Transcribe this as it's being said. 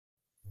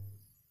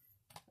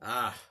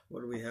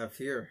What do we have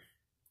here?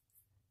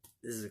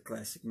 This is a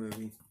classic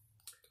movie.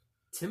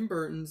 Tim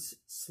Burton's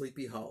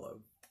Sleepy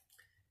Hollow.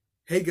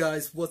 Hey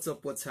guys, what's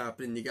up, what's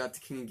happening? You got the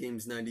King of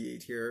Games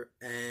 98 here,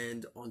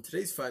 and on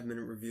today's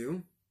 5-minute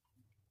review,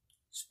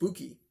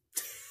 spooky,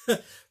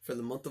 for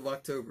the month of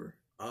October.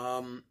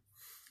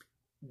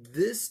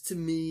 This to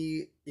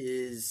me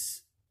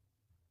is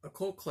a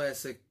cult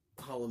classic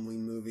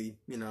Halloween movie.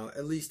 You know,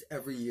 at least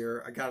every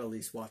year, I gotta at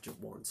least watch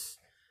it once.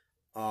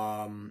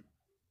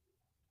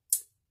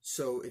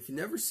 So if you've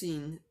never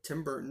seen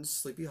Tim Burton's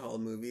Sleepy Hollow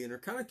movie and are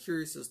kind of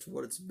curious as to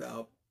what it's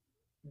about,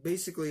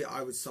 basically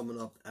I would sum it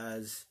up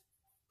as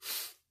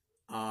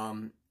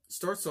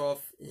starts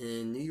off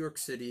in New York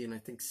City in I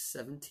think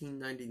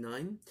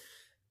 1799,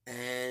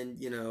 and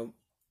you know,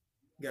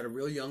 got a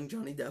real young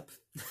Johnny Depp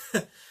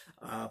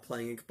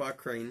playing Ichabod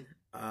Crane.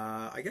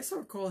 I guess I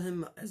would call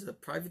him as a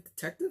private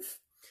detective,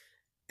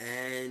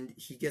 and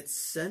he gets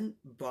sent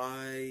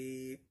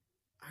by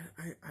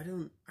I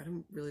don't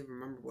really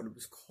remember what it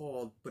was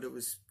called, but it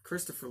was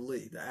Christopher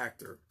Lee, the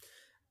actor.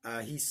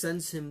 He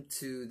sends him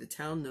to the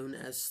town known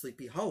as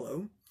Sleepy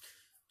Hollow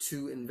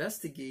to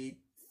investigate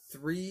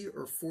 3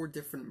 or 4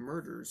 different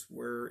murders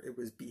where it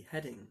was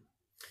beheading.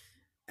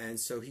 And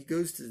so he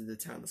goes to the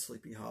town of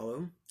Sleepy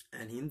Hollow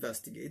and he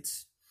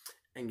investigates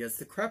and gets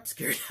the crap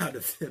scared out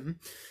of him,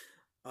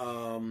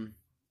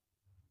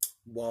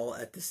 while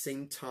at the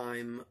same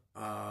time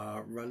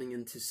running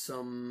into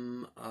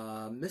some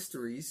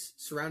mysteries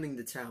surrounding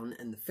the town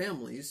and the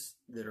families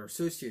that are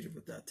associated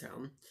with that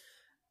town,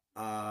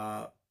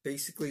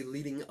 basically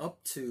leading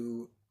up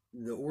to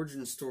the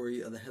origin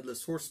story of the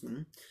Headless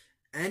Horseman,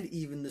 and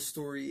even the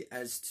story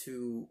as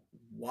to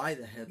why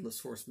the Headless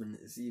Horseman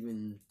is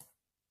even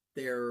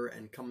there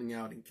and coming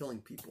out and killing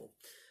people.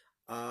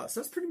 So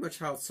that's pretty much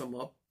how it sums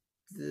up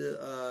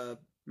the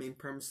main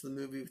premise of the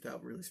movie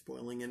without really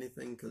spoiling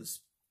anything,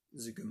 because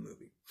it's a good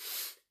movie.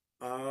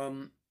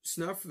 So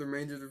now for the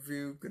remainder of the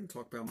review, I'm going to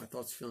talk about my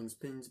thoughts, feelings,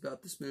 opinions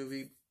about this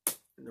movie,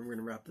 and then we're going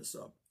to wrap this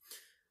up.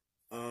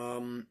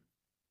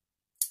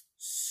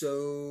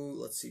 So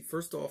let's see.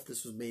 First off,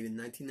 this was made in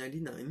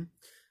 1999.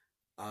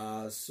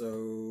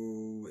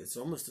 So it's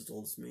almost as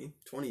old as me,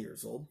 20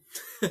 years old.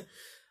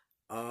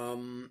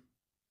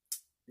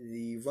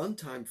 The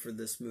runtime for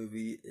this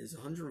movie is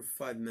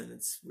 105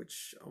 minutes,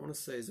 which I want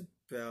to say is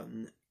about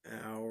an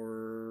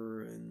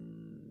hour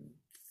and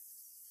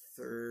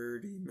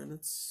 30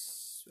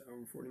 minutes, hour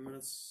and 40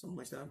 minutes, something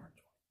like that.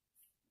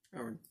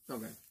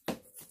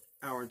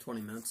 Hour and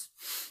 20 minutes.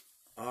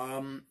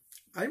 I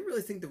didn't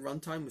really think the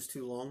runtime was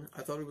too long.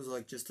 I thought it was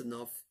like just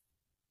enough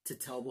to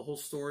tell the whole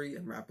story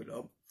and wrap it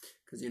up.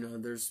 Because, you know,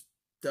 there's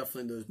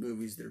definitely those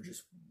movies that are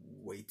just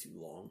way too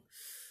long.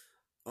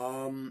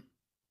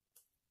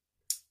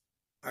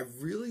 I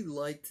really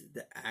liked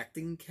the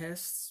acting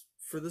casts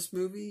for this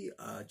movie.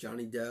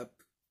 Johnny Depp,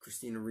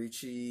 Christina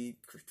Ricci,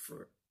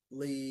 Christopher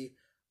Lee,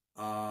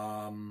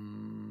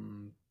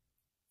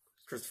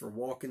 Christopher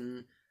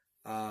Walken.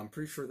 I'm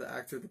pretty sure the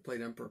actor that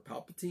played Emperor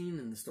Palpatine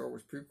in the Star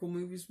Wars prequel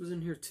movies was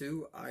in here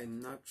too. I'm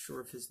not sure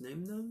of his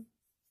name though,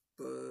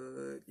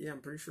 but yeah,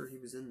 I'm pretty sure he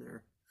was in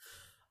there.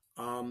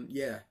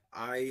 Yeah,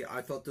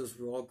 I thought those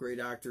were all great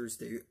actors.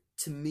 They,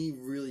 to me,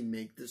 really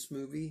make this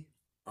movie.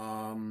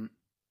 And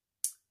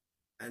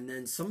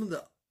then some of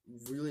the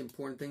really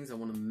important things I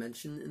want to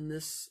mention in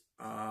this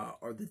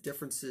are the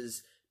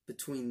differences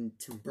between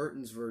Tim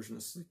Burton's version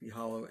of Sleepy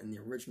Hollow and the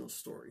original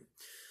story.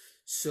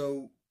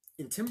 So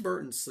in Tim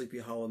Burton's Sleepy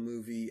Hollow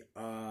movie,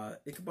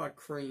 Ichabod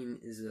Crane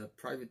is a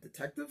private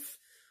detective,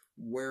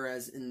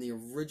 whereas in the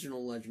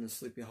original Legend of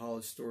Sleepy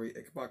Hollow story,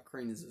 Ichabod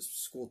Crane is a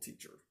school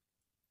teacher.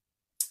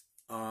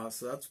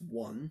 So that's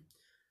one.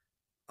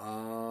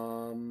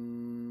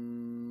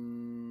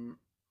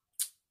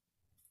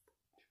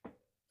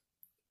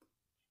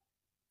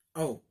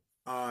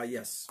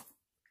 Yes.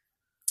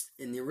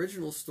 In the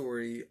original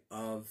story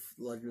of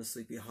Legend of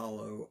Sleepy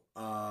Hollow,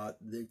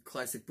 the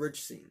classic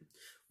bridge scene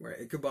where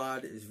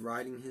Ichabod is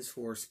riding his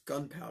horse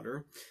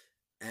Gunpowder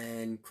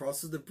and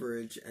crosses the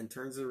bridge and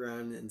turns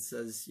around and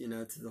says, you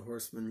know, to the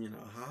horseman, you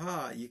know,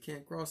 haha, you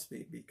can't cross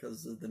me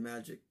because of the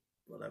magic,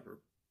 whatever,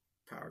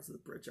 powers of the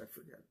bridge, I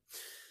forget.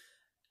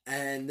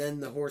 And then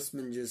the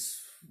horseman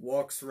just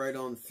walks right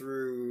on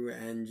through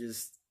and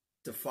just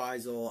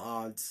defies all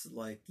odds,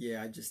 like,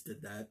 yeah, I just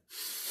did that.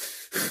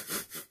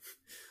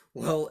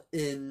 Well,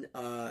 in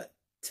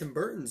Tim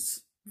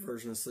Burton's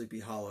version of Sleepy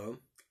Hollow,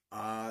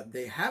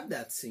 they have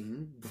that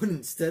scene, but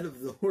instead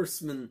of the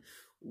horseman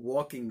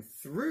walking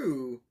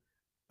through,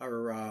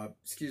 or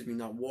excuse me,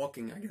 not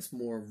walking, I guess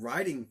more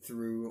riding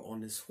through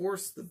on his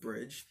horse the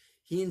bridge,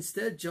 he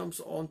instead jumps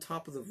on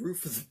top of the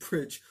roof of the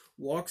bridge,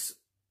 walks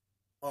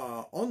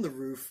on the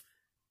roof,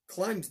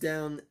 climbs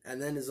down, and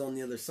then is on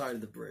the other side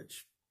of the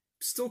bridge.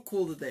 Still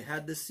cool that they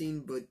had this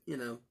scene, but, you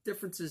know,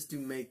 differences do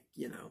make,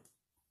 you know,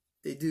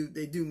 they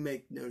do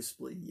make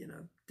noticeably, you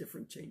know,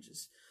 different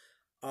changes.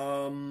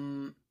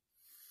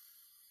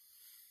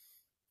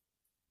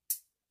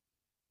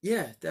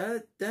 Yeah,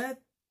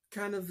 that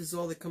kind of is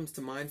all that comes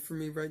to mind for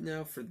me right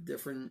now for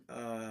different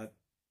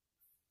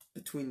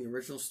between the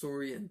original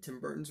story and Tim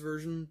Burton's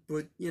version.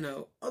 But you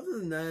know, other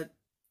than that,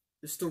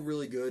 it's still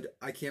really good.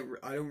 I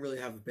don't really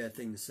have a bad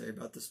thing to say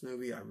about this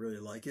movie. I really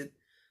like it.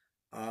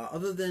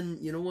 Other than,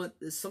 you know what,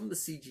 some of the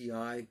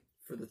CGI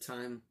for the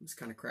time was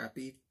kind of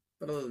crappy.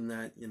 But other than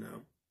that, you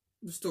know,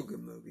 it's still a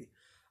good movie.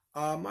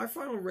 My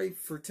final rate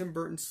for Tim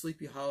Burton's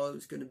Sleepy Hollow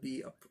is going to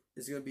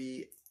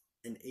be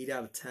an 8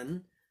 out of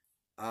 10.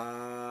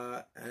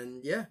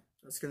 And yeah,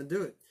 that's going to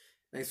do it.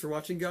 Thanks for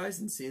watching, guys,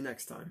 and see you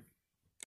next time.